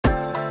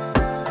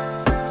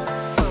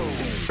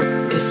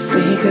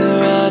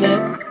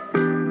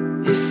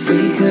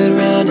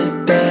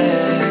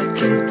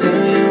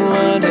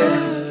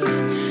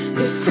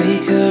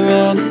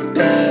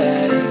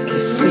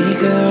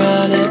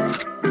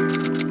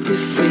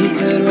if we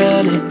could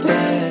run it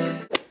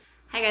back.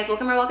 Hi guys,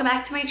 welcome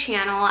back to my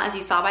channel. As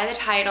you saw by the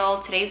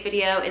title, today's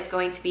video is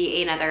going to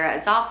be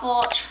another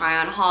ZAFUL try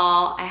on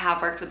haul. I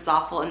have worked with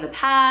ZAFUL in the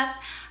past.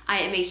 I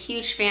am a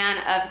huge fan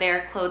of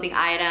their clothing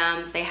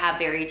items. They have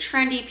very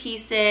trendy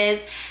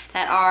pieces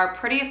that are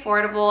pretty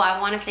affordable. I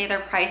want to say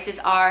their prices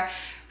are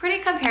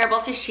pretty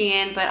comparable to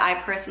Shein, but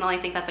I personally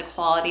think that the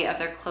quality of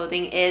their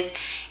clothing is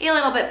a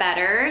little bit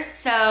better.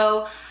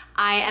 So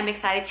I am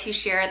excited to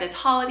share this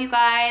haul with you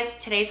guys.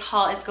 Today's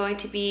haul is going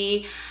to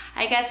be,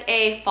 I guess,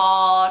 a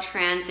fall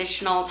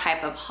transitional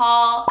type of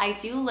haul. I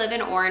do live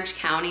in Orange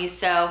County,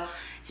 so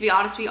to be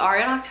honest, we are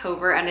in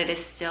October and it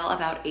is still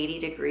about 80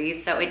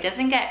 degrees, so it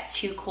doesn't get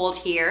too cold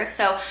here.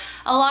 So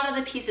a lot of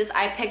the pieces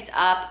I picked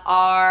up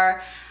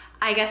are,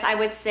 I guess I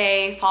would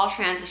say, fall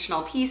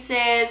transitional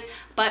pieces,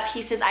 but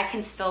pieces I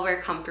can still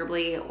wear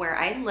comfortably where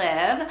I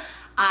live.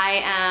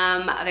 I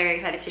am very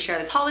excited to share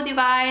this haul with you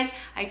guys.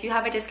 I do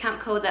have a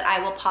discount code that I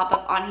will pop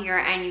up on here,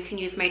 and you can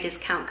use my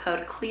discount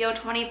code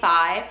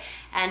CLEO25,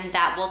 and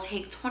that will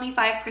take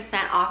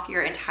 25% off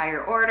your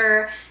entire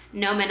order,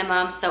 no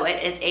minimum, so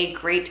it is a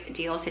great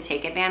deal to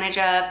take advantage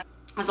of.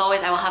 As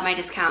always, I will have my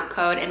discount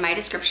code in my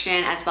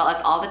description, as well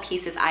as all the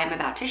pieces I am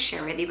about to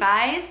share with you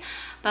guys.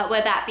 But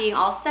with that being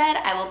all said,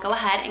 I will go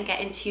ahead and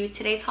get into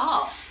today's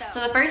haul. So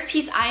the first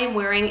piece I am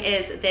wearing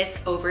is this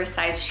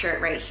oversized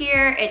shirt right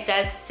here. It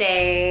does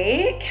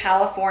say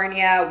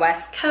California,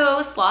 West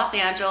Coast, Los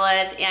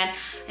Angeles, and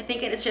I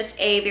think it is just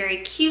a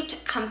very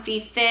cute, comfy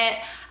fit.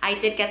 I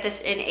did get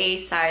this in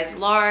a size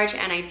large,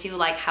 and I do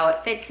like how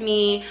it fits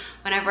me.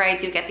 Whenever I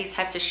do get these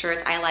types of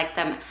shirts, I like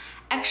them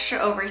extra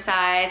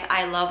oversized.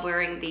 I love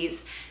wearing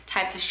these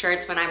types of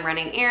shirts when I'm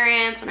running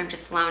errands, when I'm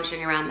just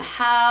lounging around the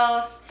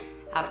house,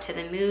 out to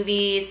the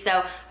movies.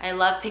 So I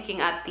love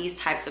picking up these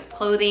types of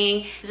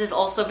clothing. This is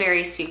also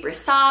very super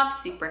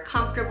soft, super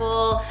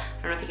comfortable.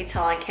 I don't know if you can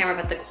tell on camera,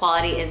 but the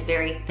quality is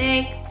very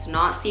thick. It's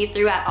not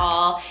see-through at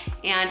all.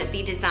 And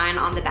the design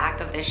on the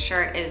back of this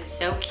shirt is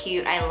so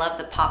cute. I love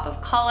the pop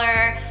of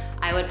color.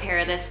 I would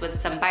pair this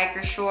with some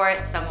biker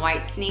shorts, some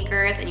white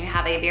sneakers, and you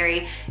have a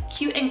very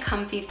cute and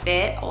comfy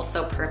fit,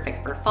 also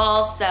perfect for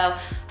fall. So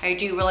I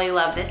do really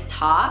love this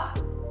top.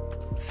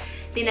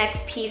 The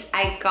next piece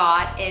I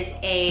got is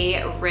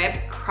a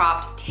ribbed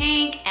cropped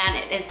tank, and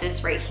it is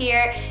this right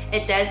here.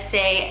 It does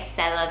say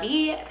C'est la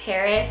vie,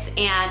 Paris,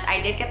 and I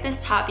did get this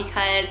top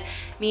because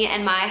me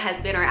and my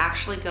husband are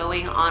actually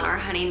going on our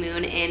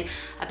honeymoon in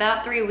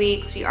about 3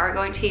 weeks. We are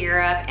going to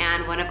Europe,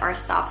 and one of our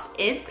stops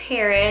is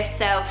Paris,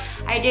 so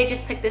I did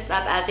just pick this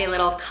up as a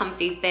little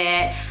comfy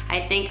fit.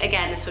 I think,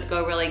 again, this would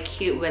go really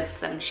cute with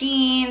some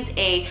jeans,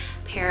 a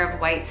pair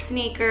of white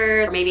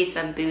sneakers, maybe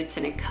some boots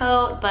and a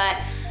coat, but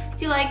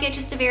do like it,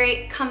 just a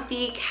very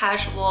comfy,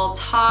 casual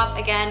top.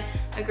 Again,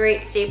 a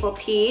great staple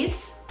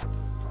piece.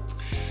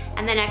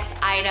 And the next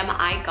item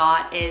I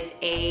got is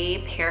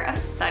a pair of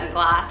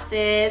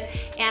sunglasses,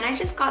 and I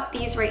just got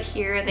these right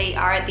here. They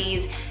are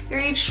these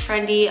very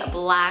trendy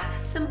black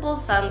simple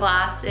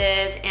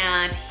sunglasses,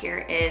 and here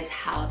is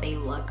how they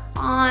look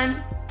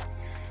on.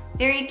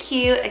 Very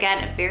cute,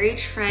 again, very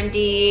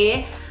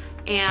trendy,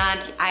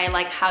 and I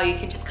like how you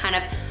can just kind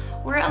of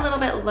wear it a little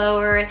bit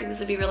lower. I think this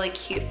would be really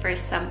cute for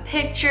some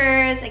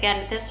pictures.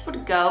 Again, this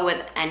would go with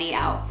any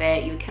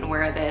outfit. You can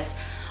wear this,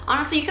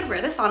 honestly, you could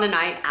wear this on a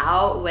night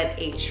out with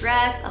a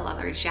dress, a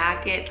leather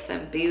jacket,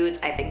 some boots.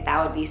 I think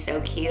that would be so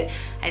cute.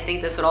 I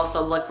think this would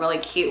also look really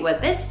cute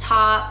with this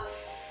top,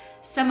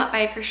 some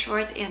biker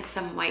shorts, and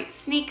some white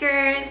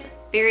sneakers.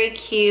 Very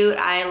cute.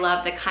 I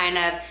love the kind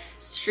of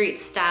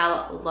street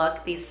style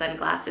look these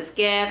sunglasses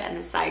give, and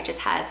the side just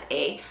has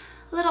a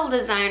little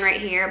design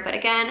right here, but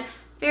again,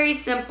 very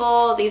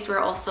simple. These were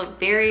also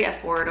very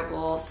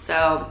affordable,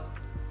 so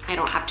I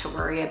don't have to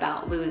worry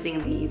about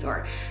losing these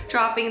or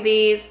dropping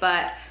these,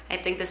 but I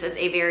think this is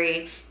a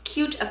very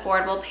cute,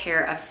 affordable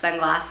pair of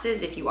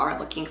sunglasses if you are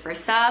looking for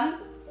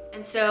some.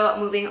 And so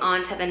moving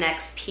on to the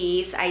next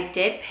piece, I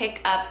did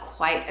pick up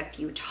quite a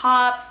few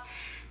tops.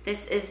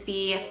 This is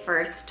the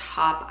first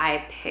top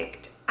I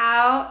picked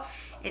out.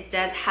 It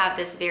does have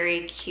this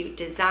very cute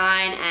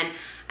design, and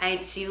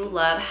I do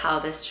love how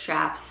the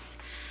straps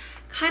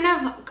kind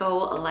of go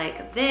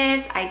like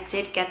this. I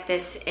did get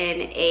this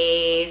in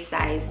a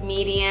size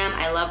medium.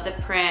 I love the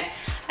print.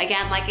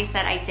 Again, like I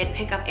said, I did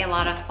pick up a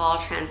lot of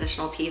fall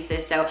transitional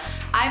pieces, so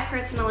I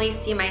personally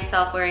see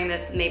myself wearing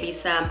this with maybe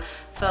some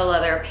faux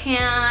leather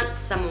pants,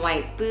 some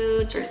white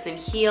boots, or some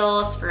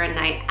heels for a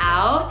night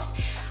out.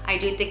 I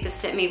do think this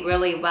fit me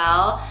really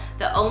well.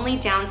 The only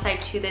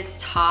downside to this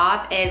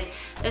top is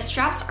the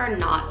straps are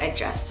not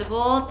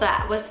adjustable.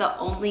 That was the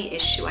only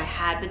issue I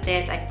had with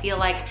this. I feel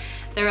like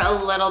they're a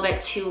little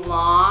bit too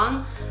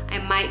long. I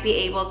might be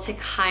able to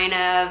kind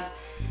of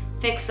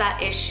fix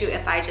that issue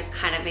if I just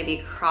kind of maybe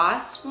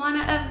cross one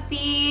of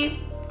the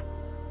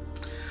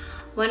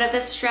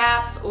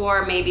straps,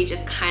 or maybe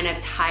just kind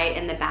of tie it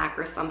in the back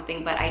or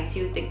something. But I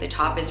do think the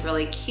top is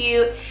really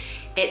cute.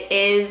 It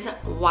is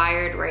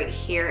wired right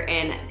here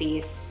in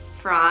the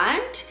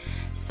front,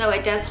 so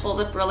it does hold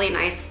up really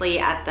nicely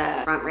at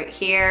the front right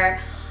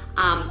here.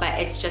 But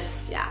it's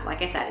just, yeah,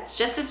 like I said, it's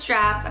just the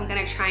straps. I'm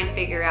gonna try and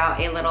figure out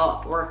a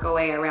little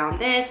workaway around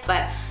this,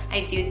 but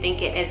I do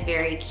think it is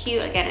very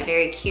cute. Again, a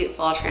very cute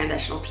fall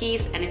transitional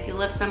piece. And if you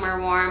live somewhere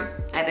warm,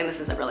 I think this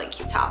is a really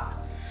cute top.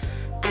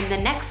 And the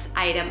next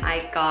item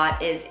I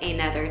got is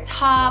another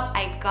top.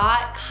 I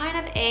got kind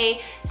of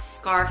a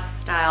scarf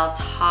style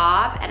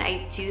top, and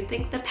I do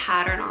think the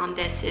pattern on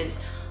this is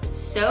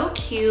so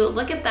cute.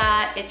 Look at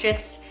that. It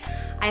just,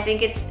 I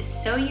think it's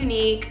so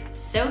unique,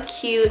 so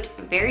cute,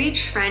 very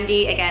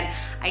trendy. Again,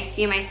 I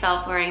see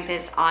myself wearing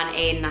this on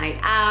a night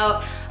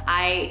out.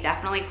 I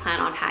definitely plan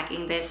on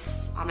packing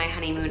this on my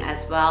honeymoon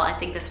as well. I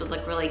think this would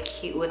look really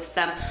cute with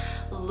some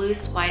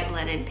loose white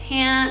linen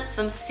pants,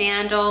 some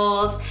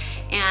sandals.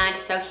 And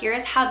so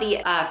here's how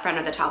the front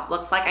of the top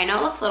looks like. I know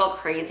it looks a little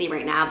crazy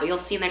right now, but you'll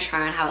see in the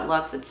try on how it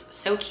looks. It's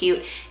so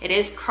cute. It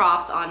is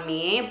cropped on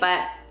me,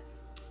 but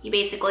you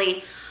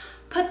basically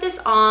put this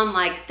on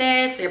like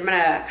this. You're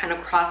gonna kind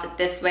of cross it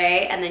this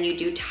way, and then you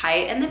do tie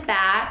it in the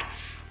back,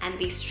 and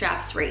these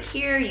straps right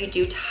here, you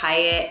do tie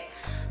it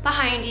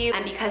behind you.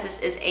 And because this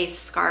is a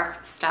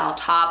scarf style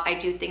top, I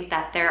do think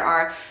that there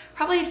are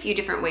probably a few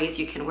different ways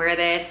you can wear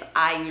this.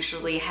 I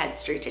usually head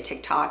straight to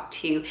TikTok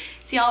to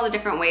see all the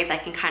different ways I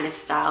can kind of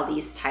style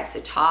these types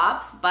of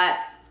tops. But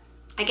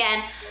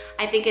again,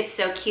 I think it's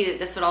so cute.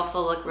 This would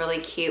also look really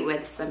cute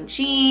with some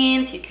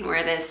jeans. You can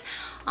wear this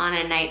on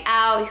a night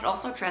out. You could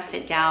also dress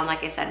it down,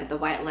 like I said, with the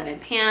white linen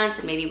pants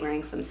and maybe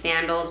wearing some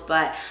sandals,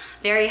 but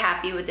very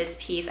happy with this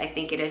piece. I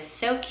think it is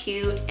so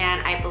cute,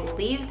 and I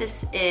believe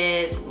this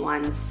is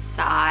one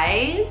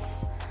size.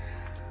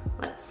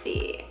 Let's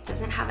see, it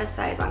doesn't have a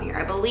size on here.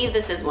 I believe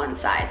this is one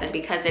size, and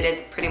because it is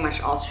pretty much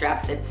all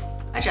straps, it's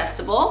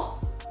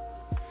adjustable.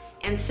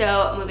 And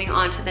so moving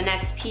on to the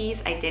next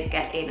piece, I did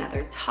get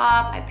another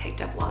top. I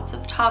picked up lots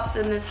of tops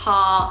in this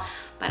haul,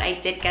 but I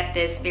did get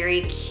this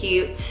very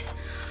cute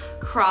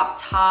crop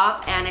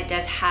top, and it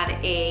does have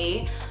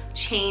a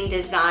chain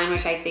design,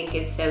 which I think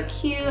is so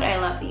cute. I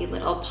love the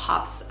little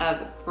pops of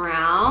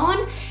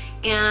brown.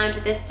 And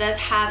this does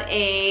have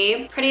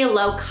a pretty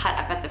low cut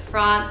up at the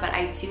front, but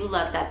I do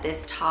love that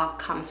this top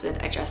comes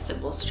with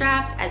adjustable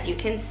straps, as you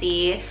can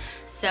see.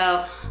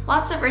 So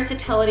lots of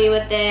versatility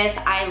with this.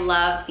 I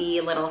love the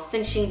little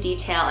cinching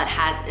detail it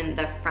has in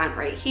the front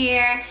right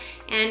here.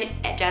 And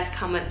it does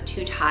come with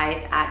two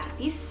ties at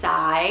the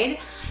side.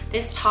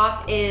 This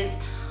top is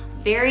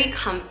very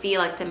comfy,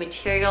 like the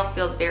material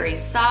feels very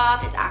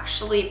soft. It's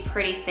actually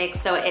pretty thick,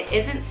 so it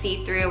isn't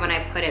see-through when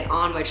I put it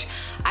on, which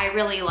I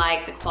really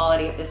like. The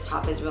quality of this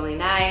top is really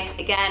nice.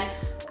 Again,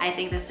 I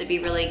think this would be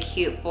really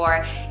cute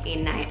for a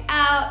night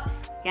out.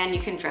 Again,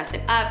 you can dress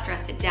it up,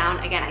 dress it down.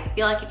 Again, I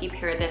feel like if you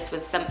pair this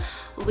with some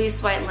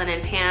loose white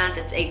linen pants,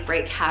 it's a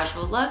great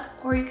casual look,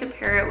 or you could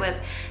pair it with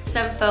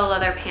some faux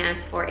leather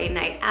pants for a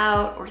night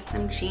out, or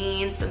some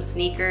jeans, some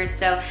sneakers.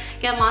 So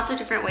again, lots of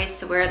different ways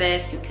to wear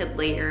this. You could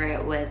layer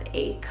it with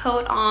a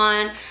coat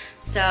on.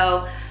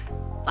 So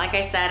like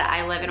I said,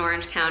 I live in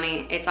Orange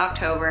County. It's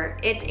October,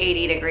 it's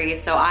 80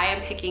 degrees. So I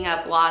am picking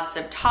up lots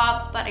of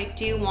tops, but I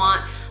do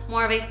want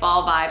more of a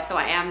fall vibe. So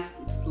I am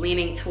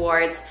leaning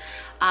towards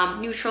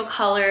neutral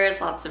colors,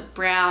 lots of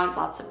browns,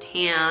 lots of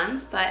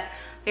tans, but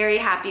very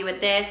happy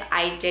with this.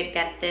 I did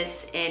get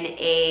this in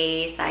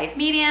a size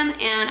medium,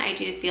 and I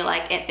do feel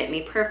like it fit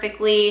me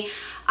perfectly.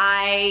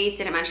 I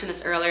didn't mention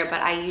this earlier,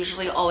 but I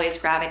usually always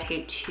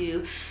gravitate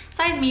to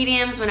size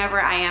mediums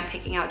whenever I am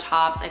picking out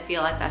tops. I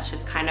feel like that's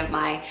just kind of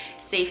my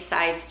safe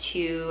size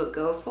to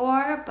go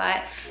for.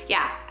 But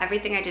yeah,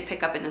 everything I did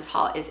pick up in this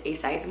haul is a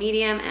size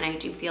medium, and I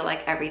do feel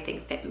like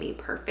everything fit me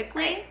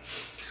perfectly.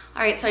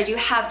 All right, so I do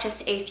have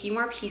just a few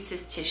more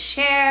pieces to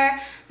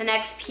share. The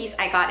next piece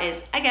I got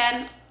is,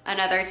 again,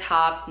 another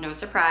top, no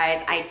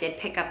surprise. I did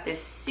pick up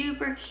this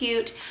super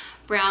cute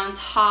brown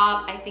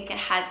top. I think it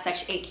has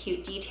such a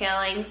cute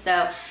detailing.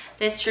 So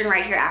this string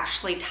right here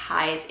actually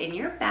ties in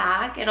your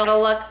back. It'll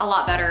look a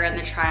lot better in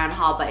the try on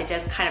haul, but it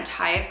does kind of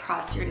tie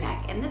across your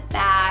neck and the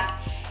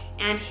back.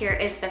 And here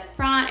is the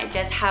front. It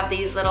does have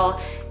these little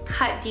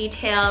cut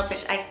details,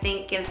 which I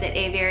think gives it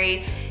a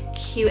very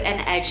cute and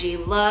edgy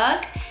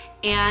look.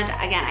 And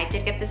again, I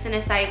did get this in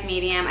a size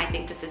medium. I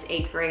think this is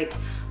a great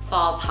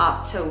fall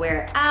top to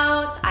wear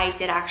out. I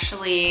did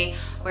actually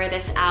wear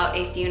this out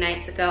a few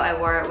nights ago. I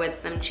wore it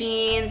with some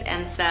jeans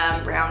and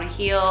some brown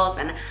heels,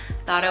 and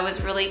thought it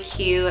was really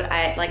cute.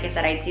 Like I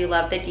said, I do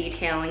love the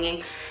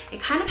detailing.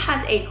 It kind of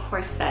has a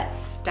corset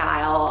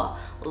style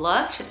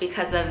look just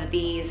because of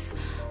these,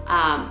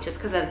 just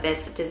because of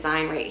this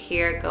design right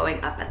here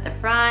going up at the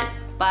front.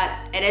 But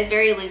it is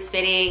very loose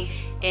fitting.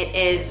 It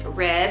is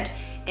ribbed.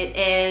 It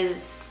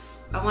is,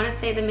 I want to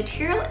say the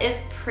material is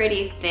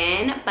pretty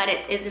thin, but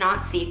it is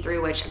not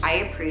see-through, which I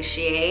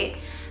appreciate.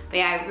 But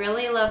yeah, I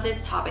really love this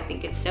top. I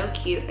think it's so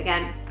cute.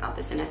 Again, got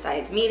this in a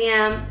size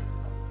medium.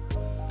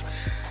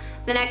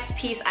 The next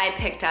piece I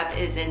picked up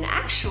is an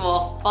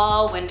actual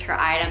fall winter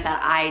item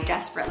that I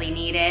desperately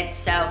needed.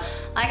 So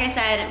like I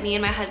said, me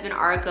and my husband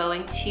are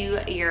going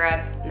to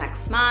Europe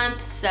next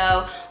month.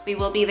 So we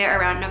will be there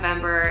around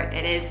November.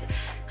 It is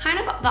kind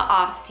of the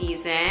off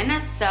season,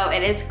 so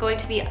it is going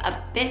to be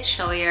a bit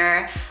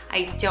chillier.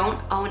 I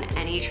don't own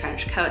any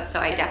trench coats, so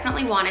I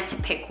definitely wanted to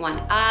pick one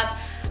up.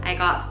 I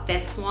got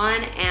this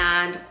one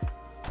and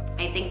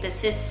I think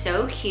this is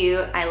so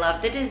cute. I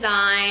love the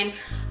design.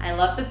 I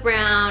love the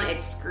brown.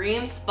 It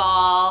screams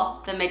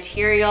fall. The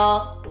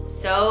material,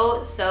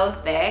 so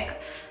thick.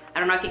 I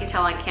don't know if you can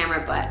tell on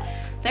camera, but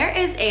there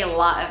is a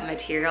lot of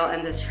material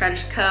in this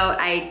trench coat.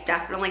 I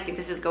definitely think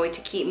this is going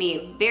to keep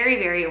me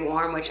very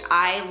warm, which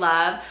I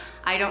love.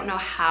 I don't know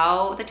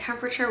how the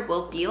temperature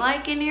will be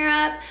like in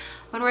Europe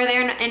when we're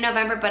there in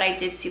November, but I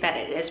did see that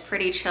it is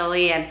pretty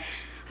chilly, and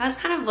I was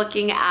kind of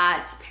looking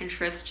at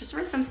Pinterest just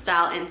for some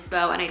style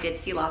inspo, and I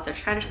did see lots of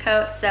trench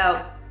coats,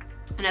 so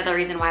another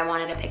reason why I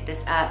wanted to pick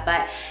this up.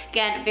 But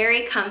again,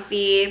 very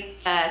comfy.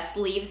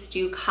 Sleeves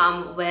do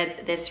come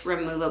with this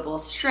removable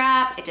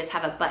strap. It does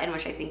have a button,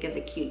 which I think is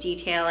a cute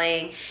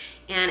detailing,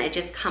 and it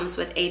just comes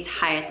with a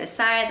tie at the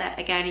side that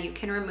again you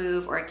can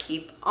remove or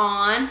keep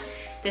on.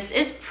 This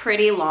is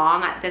pretty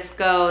long. This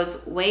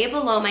goes way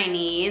below my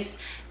knees,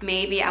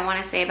 maybe I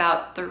want to say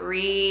about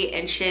 3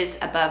 inches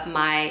above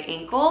my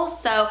ankle.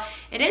 So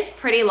it is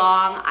pretty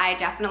long. I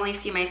definitely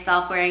see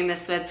myself wearing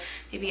this with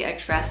maybe a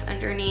dress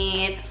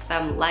underneath,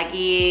 some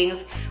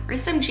leggings, or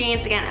some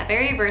jeans. Again, a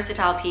very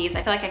versatile piece.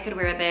 I feel like I could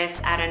wear this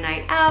at a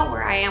night out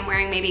where I am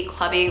wearing maybe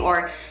clubbing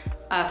or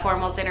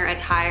formal dinner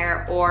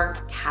attire, or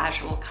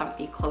casual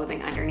comfy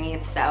clothing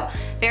underneath. So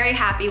very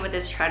happy with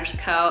this trench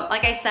coat.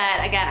 Like I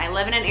said, again, I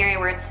live in an area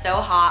where it's so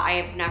hot.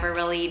 I've never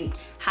really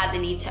had the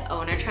need to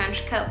own a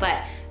trench coat,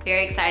 but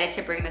very excited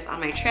to bring this on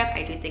my trip.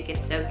 I do think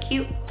it's so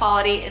cute.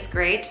 Quality is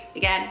great.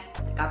 Again,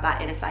 I got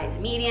that in a size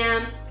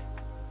medium.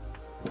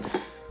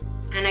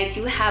 And I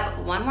do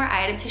have one more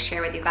item to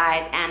share with you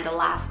guys, and the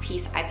last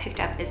piece I picked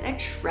up is a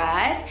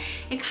dress.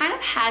 It kind of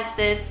has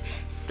this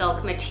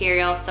silk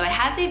material, so it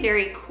has a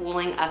very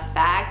cooling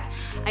effect.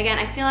 Again,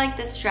 I feel like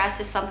this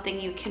dress is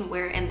something you can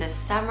wear in the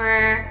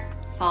summer,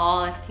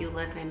 fall if you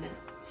live in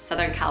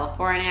Southern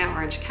California,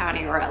 Orange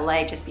County, or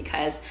LA, just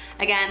because,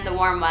 again, the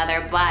warm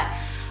weather. But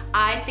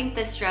I think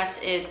this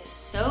dress is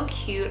so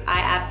cute. I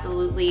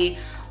absolutely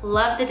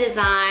love the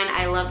design.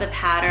 I love the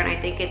pattern. I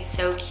think it's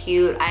so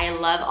cute. I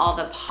love all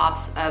the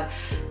pops of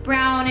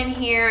brown in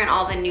here and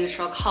all the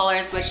neutral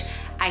colors, which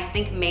I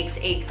think makes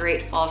a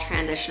great fall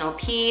transitional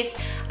piece.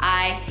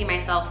 I see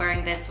myself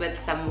wearing this with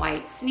some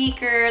white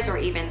sneakers or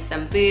even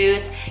some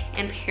boots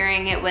and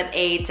pairing it with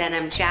a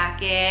denim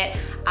jacket.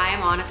 I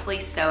am honestly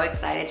so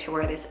excited to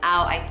wear this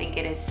out. I think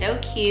it is so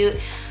cute.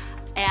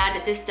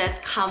 And this does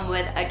come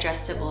with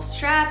adjustable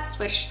straps,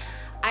 which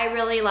I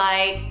really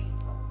like.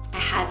 It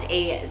has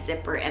a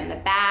zipper in the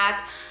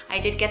back. I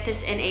did get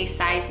this in a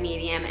size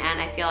medium, and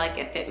I feel like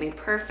it fit me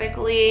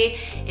perfectly.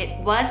 It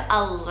was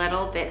a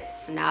little bit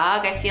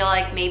snug. I feel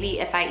like maybe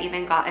if I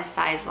even got a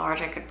size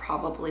large, I could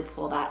probably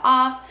pull that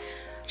off.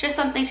 Just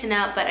something to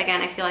note, but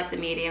again, I feel like the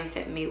medium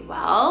fit me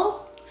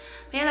well.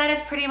 But yeah, that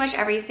is pretty much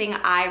everything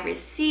I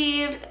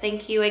received.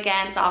 Thank you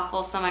again,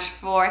 ZAFUL, so much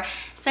for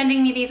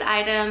sending me these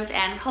items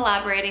and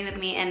collaborating with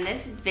me in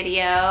this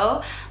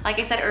video. Like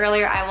I said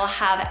earlier, I will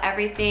have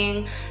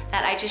everything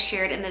that I just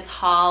shared in this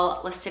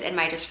haul listed in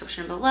my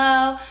description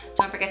below.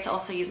 Don't forget to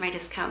also use my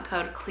discount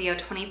code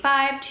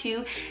CLEO25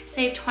 to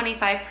save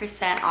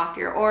 25% off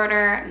your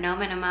order. No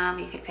minimum.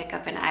 You could pick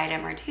up an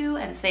item or two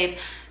and save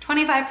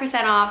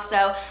 25% off.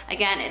 So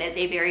again, it is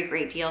a very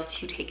great deal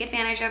to take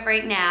advantage of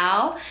right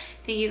now.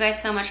 Thank you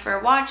guys so much for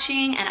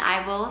watching, and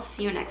I will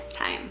see you next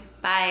time.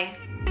 Bye.